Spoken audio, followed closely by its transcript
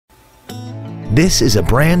This is a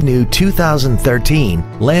brand new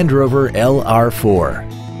 2013 Land Rover LR4.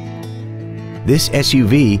 This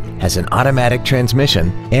SUV has an automatic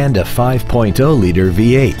transmission and a 5.0-liter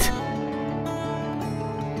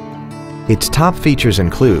V8. Its top features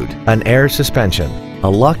include an air suspension, a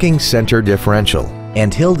locking center differential,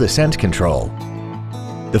 and hill descent control.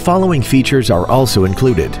 The following features are also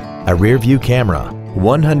included: a rear-view camera,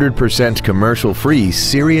 100% commercial-free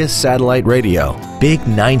Sirius satellite radio, big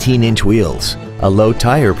 19-inch wheels, a low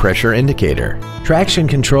tire pressure indicator, traction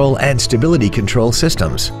control and stability control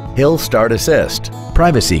systems, hill start assist,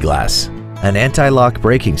 privacy glass, an anti-lock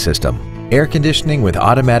braking system, air conditioning with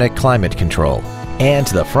automatic climate control, and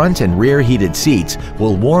the front and rear heated seats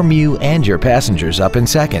will warm you and your passengers up in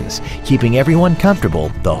seconds, keeping everyone comfortable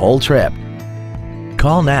the whole trip.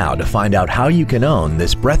 Call now to find out how you can own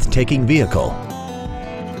this breathtaking vehicle.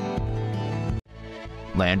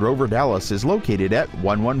 Land Rover Dallas is located at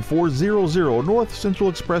 11400 North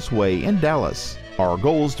Central Expressway in Dallas. Our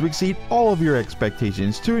goal is to exceed all of your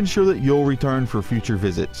expectations to ensure that you'll return for future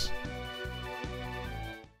visits.